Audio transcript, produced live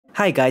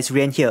Hi guys,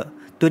 Rian here.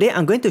 Today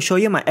I'm going to show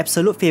you my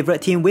absolute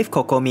favorite team with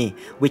Kokomi,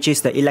 which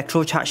is the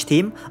Electro-Charge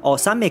team, or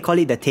some may call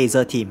it the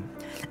TASER team.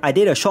 I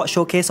did a short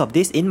showcase of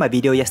this in my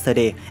video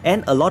yesterday,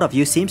 and a lot of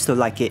you seems to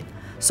like it.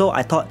 So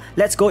I thought,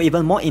 let's go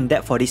even more in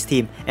depth for this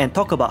team and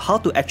talk about how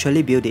to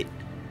actually build it.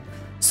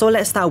 So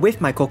let's start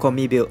with my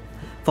Kokomi build.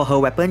 For her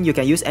weapon, you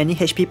can use any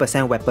HP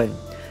 % weapon.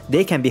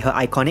 They can be her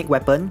iconic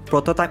weapon,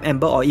 prototype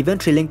Ember, or even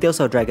Trailing Tails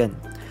or Dragon.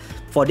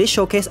 For this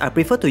showcase, I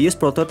prefer to use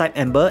prototype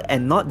Ember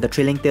and not the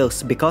Trailing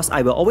Tails because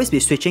I will always be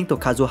switching to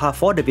Kazuha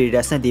for the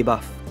viridescent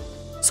debuff.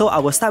 So I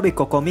will start with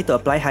Kokomi to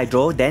apply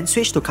Hydro, then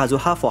switch to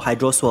Kazuha for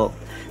Hydro Swirl,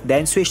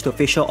 then switch to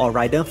Fisher or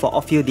Raiden for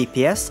off-field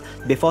DPS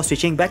before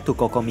switching back to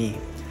Kokomi.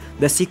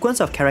 The sequence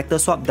of character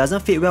swap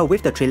doesn't fit well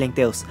with the Trailing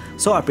Tails,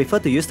 so I prefer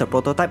to use the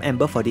prototype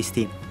Ember for this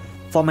team.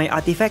 For my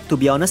artifact, to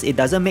be honest, it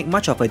doesn't make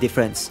much of a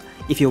difference.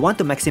 If you want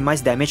to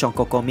maximize damage on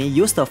Kokomi,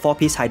 use the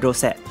 4-piece Hydro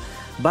set.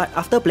 But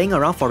after playing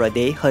around for a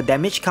day, her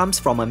damage comes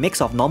from a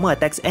mix of normal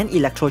attacks and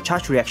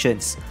electro-charge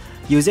reactions.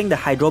 Using the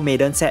Hydro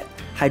Maiden set,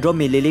 Hydro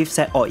Millilith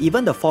set, or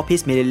even the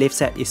 4-piece Millilith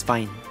set is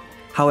fine.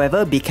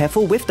 However, be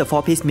careful with the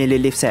 4-piece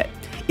Millilith set.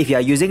 If you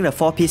are using the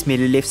 4-piece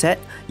Millilith set,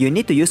 you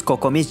need to use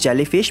Kokomi's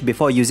Jellyfish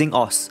before using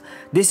Oz.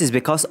 This is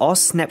because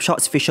Oz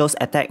snapshots Fishel's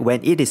attack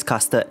when it is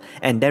casted,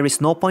 and there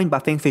is no point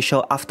buffing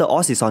Fischl after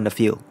Oz is on the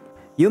field.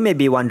 You may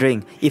be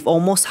wondering, if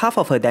almost half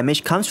of her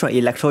damage comes from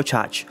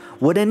Electro-Charge,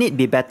 wouldn't it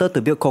be better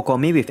to build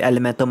Kokomi with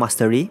Elemental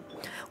Mastery?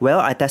 Well,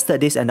 I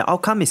tested this and the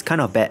outcome is kind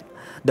of bad.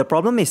 The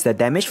problem is the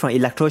damage from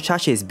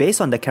Electro-Charge is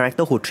based on the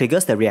character who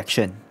triggers the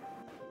reaction.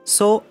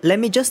 So, let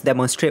me just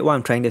demonstrate what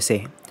I'm trying to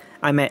say.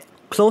 I'm at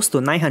close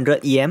to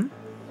 900 EM.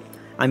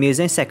 I'm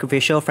using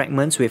Sacrificial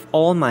Fragments with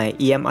all my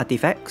EM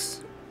artifacts.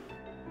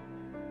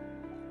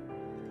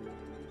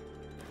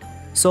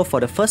 So for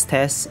the first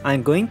test,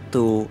 I'm going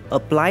to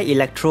apply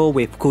Electro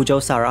with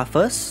Kujou Sara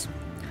first,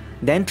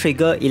 then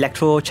trigger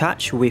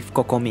Electro-Charge with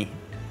Kokomi.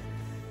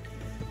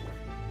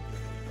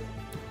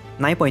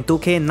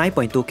 9.2k,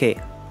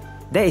 9.2k.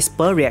 That is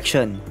per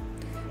reaction.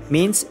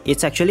 Means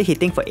it's actually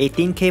hitting for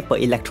 18k per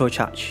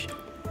Electro-Charge.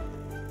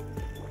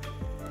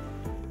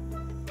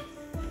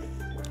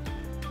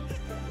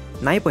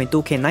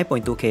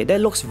 $9.2k,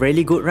 that looks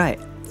really good, right?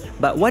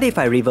 But what if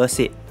I reverse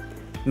it?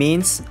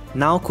 Means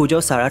now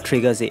Kujou Sara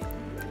triggers it.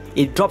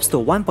 It drops to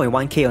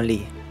 1.1k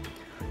only.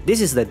 This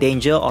is the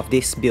danger of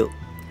this build.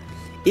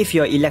 If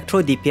your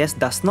Electro DPS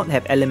does not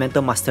have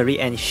Elemental Mastery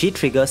and she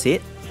triggers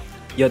it,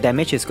 your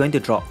damage is going to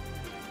drop.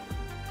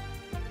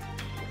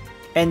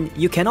 And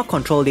you cannot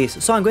control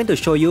this, so I'm going to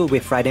show you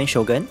with Raiden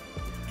Shogun.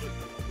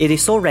 It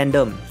is so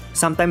random.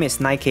 Sometimes it's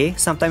 9k,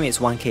 sometimes it's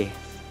 1k.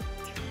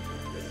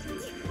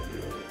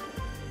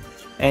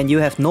 And you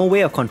have no way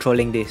of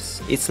controlling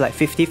this. It's like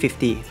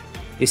 50-50.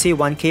 You see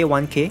 1k,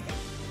 1k,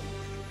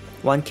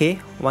 1k,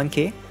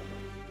 1k.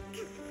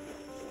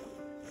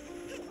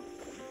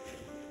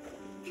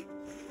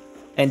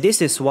 And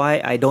this is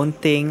why I don't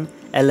think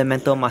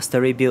Elemental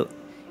Mastery build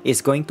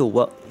is going to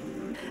work.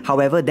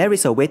 However, there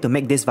is a way to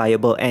make this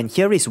viable, and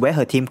here is where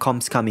her team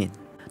comps come in.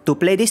 To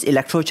play this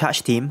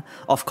Electro-Charge team,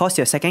 of course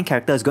your second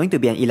character is going to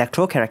be an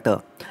Electro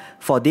character.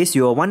 For this,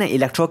 you will want an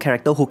Electro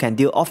character who can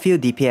deal off-field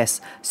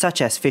DPS,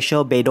 such as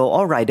Fischl, Beidou,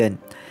 or Raiden.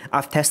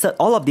 I've tested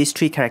all of these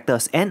 3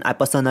 characters and I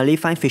personally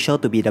find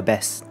Fischl to be the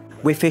best.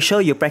 With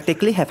Fischl, you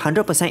practically have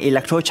 100%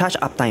 Electro-Charge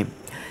uptime.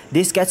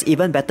 This gets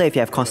even better if you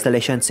have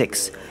Constellation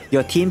 6.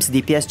 Your team's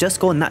DPS just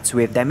go nuts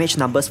with damage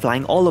numbers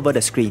flying all over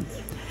the screen.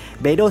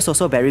 Beidou is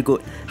also very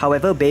good,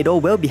 however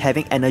Beidou will be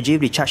having energy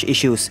recharge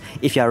issues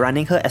if you are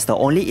running her as the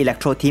only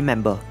Electro team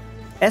member.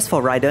 As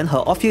for Raiden, her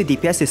off-field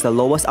DPS is the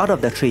lowest out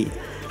of the 3.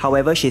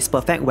 However, she is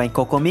perfect when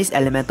Kokomi's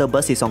Elemental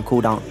Burst is on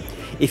cooldown.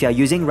 If you are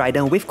using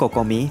Raiden with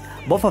Kokomi,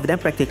 both of them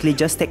practically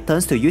just take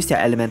turns to use their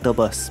Elemental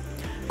Burst.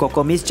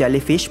 Kokomi's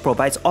Jellyfish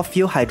provides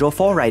off-field Hydro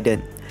for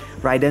Raiden.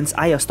 Raiden's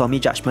Eye of Stormy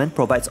Judgment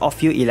provides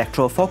off-field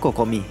Electro for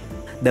Kokomi.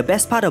 The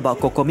best part about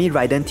Kokomi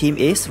Raiden team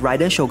is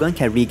Raiden Shogun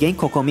can regain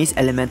Kokomi's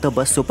Elemental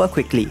Burst super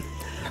quickly.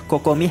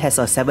 Kokomi has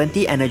a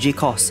 70 energy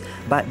cost,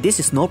 but this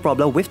is no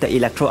problem with the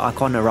Electro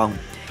Archon around.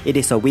 It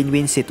is a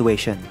win-win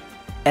situation.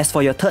 As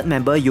for your third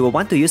member, you will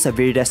want to use a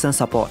viridescent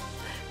support.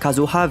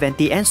 Kazuha,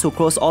 Venti, and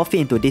Sucrose all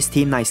fit into this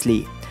team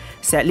nicely.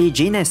 Sadly,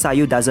 Jin and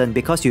Sayu doesn't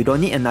because you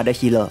don't need another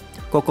healer.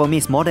 Kokomi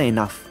is more than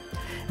enough.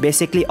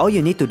 Basically, all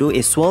you need to do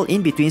is swirl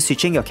in between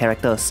switching your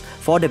characters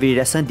for the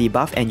viridescent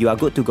debuff and you are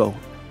good to go.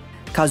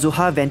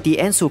 Kazuha, Venti,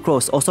 and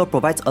Sucrose also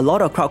provides a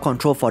lot of crowd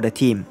control for the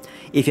team.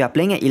 If you are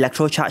playing an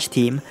Electro-Charge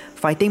team,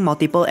 fighting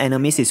multiple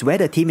enemies is where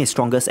the team is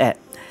strongest at.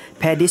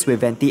 Pair this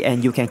with Venti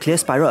and you can clear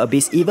Spiral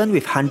Abyss even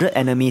with 100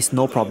 enemies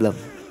no problem.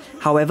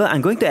 However,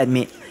 I'm going to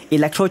admit,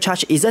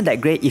 Electro-Charge isn't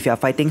that great if you are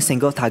fighting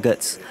single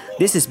targets.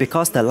 This is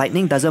because the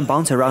lightning doesn't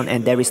bounce around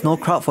and there is no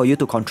crowd for you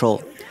to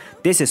control.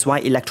 This is why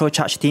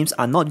Electro-Charge teams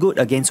are not good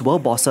against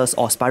world bosses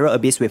or Spiral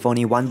Abyss with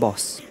only one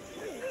boss.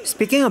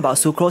 Speaking about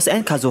Sucrose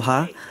and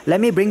Kazuha, let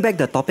me bring back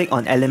the topic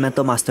on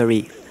Elemental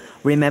Mastery.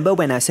 Remember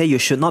when I say you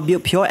should not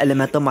build pure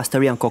Elemental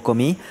Mastery on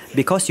Kokomi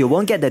because you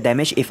won't get the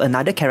damage if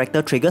another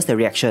character triggers the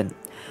reaction.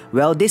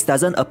 Well, this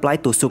doesn't apply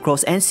to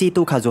Sucrose and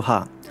C2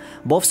 Kazuha.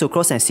 Both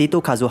Sucrose and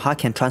C2 Kazuha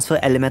can transfer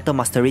Elemental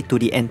Mastery to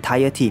the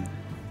entire team.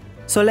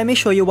 So let me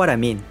show you what I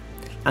mean.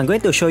 I'm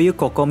going to show you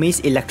Kokomi's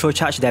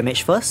Electro-Charge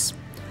damage first.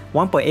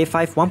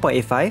 1.85,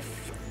 1.85,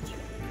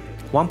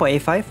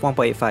 1.85,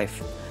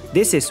 1.85.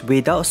 This is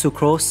without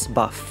Sucrose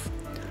buff.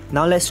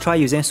 Now let's try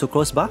using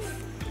Sucrose buff.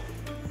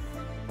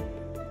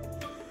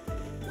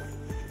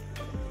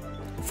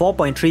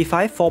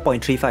 4.35,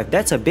 4.35.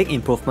 That's a big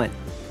improvement.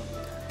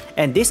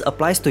 And this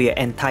applies to your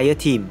entire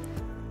team.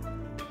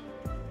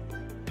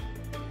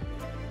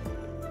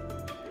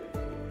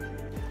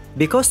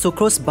 Because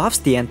Sucrose buffs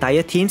the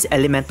entire team's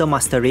Elemental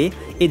Mastery,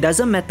 it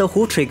doesn't matter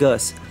who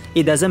triggers.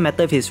 It doesn't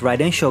matter if it's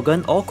Raiden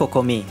Shogun or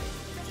Kokomi.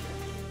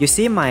 You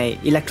see, my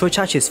Electro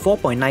Charge is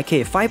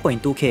 4.9k,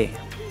 5.2k.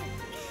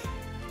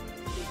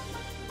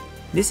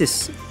 This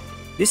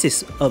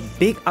is a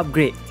big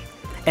upgrade.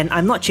 And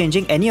I'm not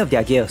changing any of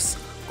their gears.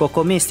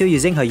 Kokomi is still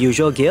using her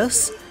usual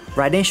gears.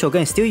 Raiden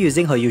Shogun is still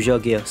using her usual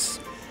gears.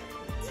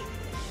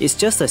 It's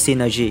just a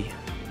synergy.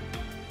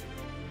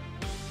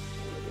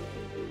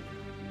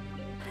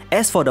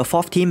 As for the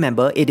 4th team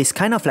member, it is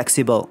kind of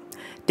flexible.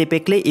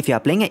 Typically, if you are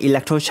playing an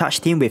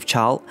Electro-Charge team with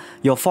Childe,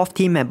 your 4th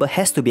team member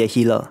has to be a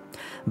healer.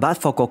 But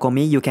for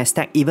Kokomi, you can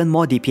stack even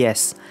more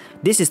DPS.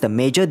 This is the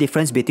major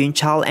difference between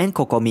Childe and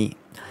Kokomi.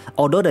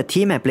 Although the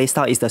team and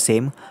playstyle is the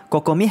same,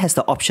 Kokomi has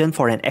the option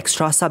for an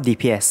extra sub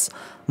DPS.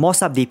 More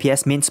sub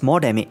DPS means more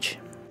damage.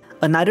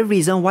 Another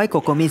reason why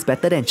Kokomi is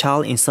better than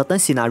Childe in certain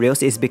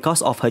scenarios is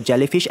because of her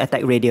jellyfish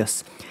attack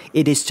radius.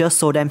 It is just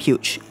so damn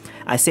huge.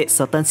 I said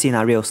certain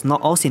scenarios,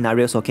 not all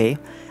scenarios, okay?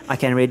 I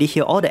can already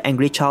hear all the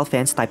angry Childe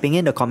fans typing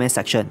in the comment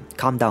section.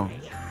 Calm down.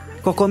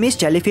 Kokomi's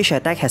jellyfish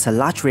attack has a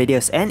large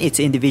radius and its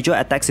individual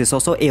attacks is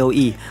also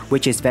AoE,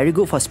 which is very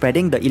good for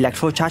spreading the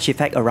Electro-Charge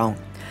effect around.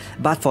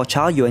 But for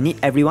Childe, you will need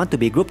everyone to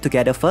be grouped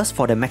together first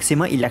for the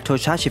maximum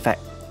Electro-Charge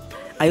effect.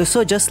 I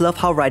also just love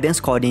how Raiden's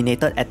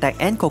coordinated attack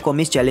and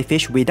Kokomi's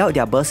jellyfish without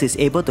their burst is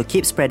able to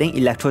keep spreading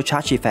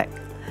Electro-Charge effect.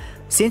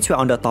 Since we're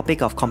on the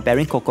topic of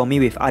comparing Kokomi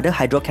with other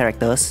Hydro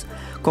characters,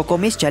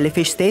 Kokomi's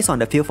jellyfish stays on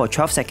the field for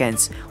 12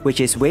 seconds, which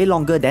is way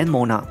longer than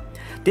Mona.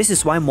 This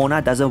is why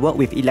Mona doesn't work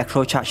with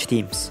Electro-Charge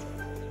teams.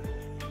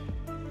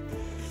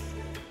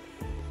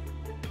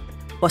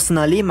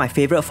 Personally, my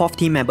favorite 4th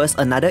team member is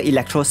another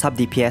Electro sub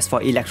DPS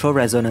for Electro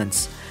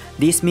Resonance.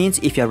 This means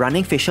if you're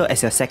running Fischl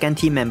as your 2nd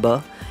team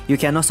member, you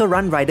can also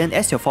run Raiden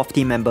as your 4th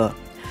team member.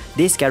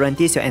 This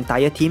guarantees your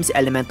entire team's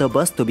elemental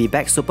burst to be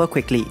back super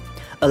quickly,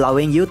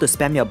 allowing you to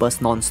spam your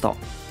burst non-stop.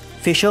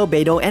 Fischl,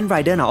 Beidou and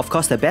Raiden are of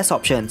course the best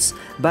options,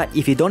 but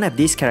if you don't have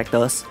these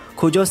characters,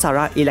 Kujo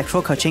Sara,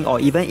 Electro Keqing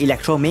or even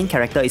Electro main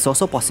character is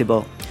also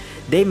possible.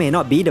 They may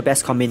not be the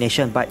best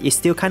combination, but it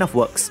still kind of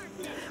works.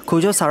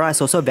 Kujo Sara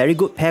is also a very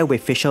good pair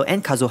with Fischl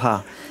and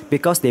Kazuha,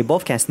 because they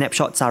both can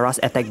snapshot Sara's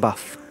attack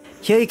buff.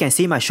 Here you can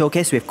see my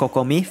showcase with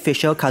Kokomi,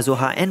 Fischl,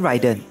 Kazuha and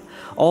Raiden.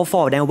 All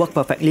 4 of them work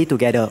perfectly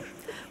together.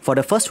 For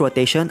the first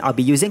rotation, I'll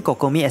be using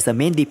Kokomi as the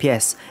main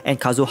DPS, and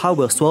Kazuha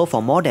will swirl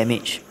for more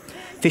damage.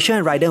 Fischl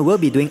and Raiden will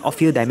be doing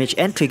off-field damage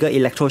and trigger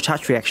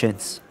Electro-Charge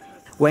reactions.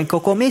 When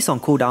Kokomi is on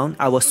cooldown,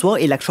 I will swirl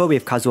Electro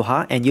with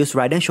Kazuha and use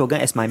Raiden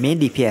Shogun as my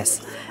main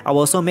DPS. I will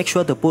also make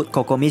sure to put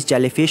Kokomi's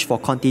jellyfish for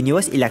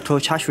continuous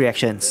Electro-Charge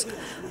reactions.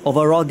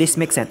 Overall, this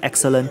makes an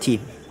excellent team.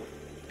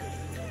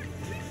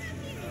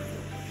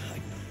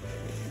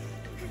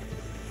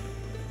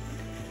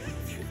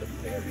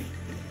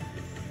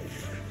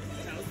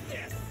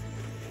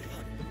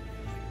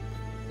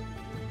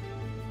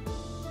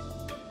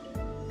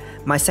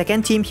 My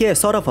second team here is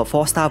sort of a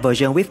 4-star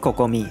version with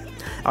Kokomi.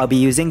 I'll be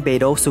using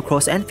Beidou,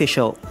 Sucrose and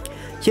Fischl.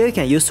 Here you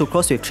can use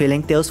Sucrose with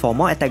Trailing Tails for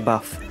more attack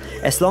buff.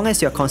 As long as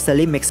you're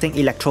constantly mixing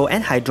Electro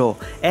and Hydro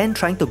and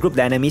trying to group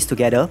the enemies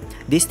together,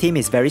 this team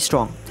is very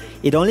strong.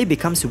 It only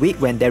becomes weak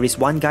when there is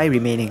one guy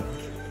remaining.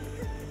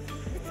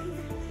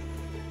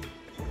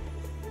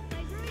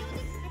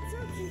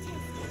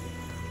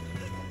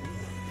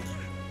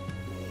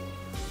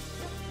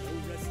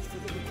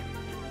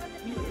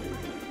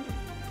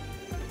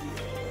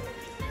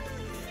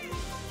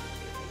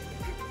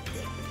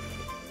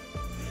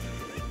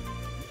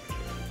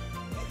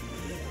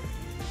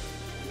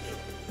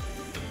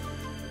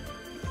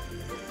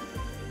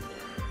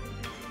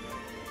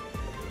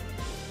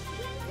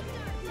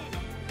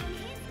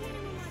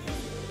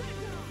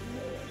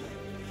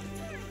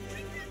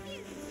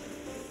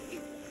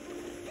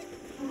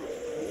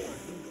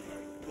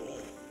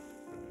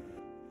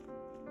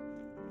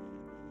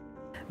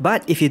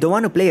 But if you don't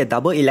want to play a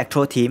double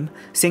Electro team,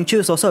 Xingqiu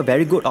is also a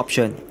very good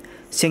option.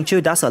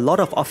 Xingqiu does a lot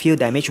of off-field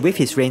damage with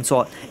his Rain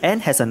Sword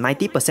and has a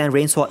 90%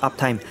 Rain Sword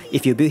uptime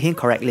if you build him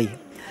correctly.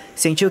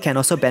 Xingqiu can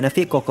also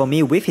benefit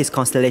Kokomi with his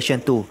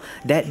Constellation 2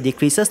 that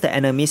decreases the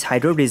enemy's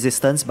Hydro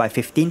resistance by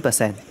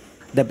 15%.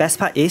 The best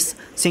part is,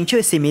 Xingqiu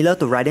is similar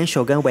to Raiden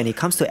Shogun when it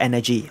comes to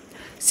energy.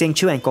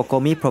 Xingqiu and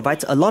Kokomi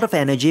provides a lot of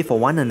energy for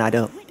one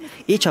another.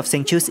 Each of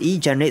Xingqiu's E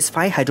generates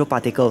 5 Hydro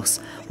particles,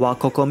 while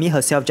Kokomi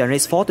herself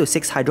generates 4 to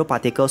 6 Hydro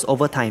particles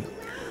over time.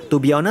 To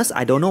be honest,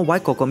 I don't know why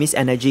Kokomi's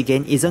energy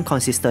gain isn't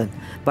consistent,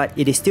 but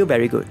it is still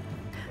very good.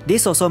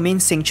 This also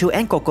means Xingqiu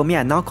and Kokomi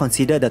are now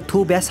considered the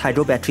 2 best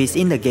hydro batteries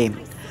in the game.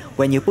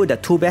 When you put the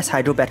 2 best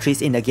hydro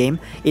batteries in the game,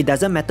 it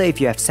doesn't matter if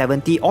you have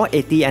 70 or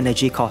 80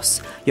 energy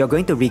costs, you're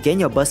going to regain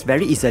your burst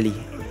very easily.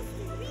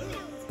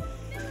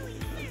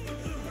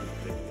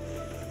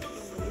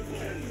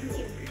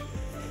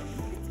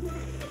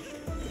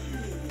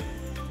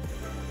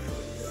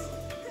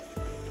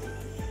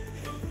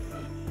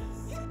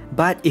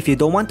 But if you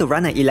don't want to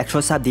run an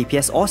Electro sub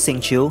DPS or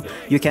Xingqiu,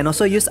 you can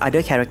also use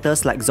other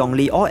characters like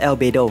Zhongli or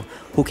Albedo,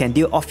 who can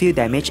deal off-field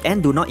damage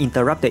and do not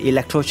interrupt the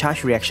Electro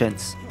Charge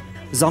reactions.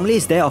 Zhongli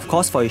is there of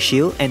course for his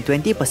shield and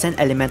 20%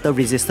 elemental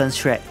resistance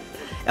threat.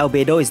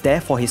 Albedo is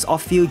there for his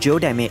off-field geo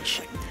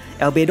damage.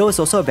 Albedo is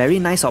also a very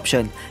nice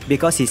option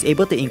because he's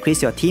able to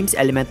increase your team's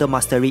elemental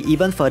mastery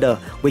even further,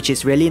 which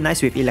is really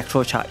nice with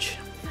Electro Charge.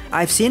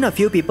 I've seen a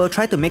few people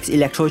try to mix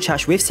Electro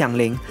Charge with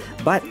Xiangling,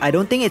 but I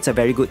don't think it's a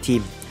very good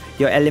team.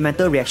 Your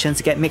elemental reactions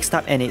get mixed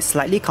up and it's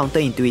slightly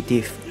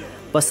counterintuitive.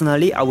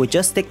 Personally, I would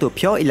just stick to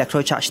pure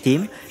Electro Charge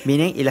team,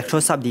 meaning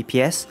Electro sub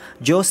DPS,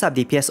 Geo sub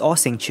DPS or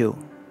Xingqiu.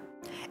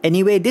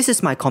 Anyway, this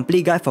is my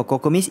complete guide for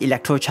Kokomi's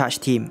Electro Charge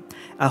team.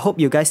 I hope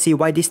you guys see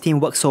why this team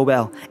works so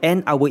well,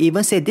 and I would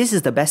even say this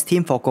is the best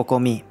team for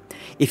Kokomi.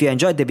 If you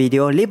enjoyed the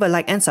video, leave a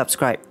like and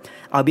subscribe.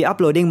 I'll be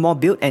uploading more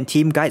build and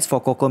team guides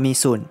for Kokomi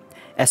soon.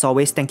 As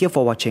always, thank you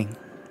for watching.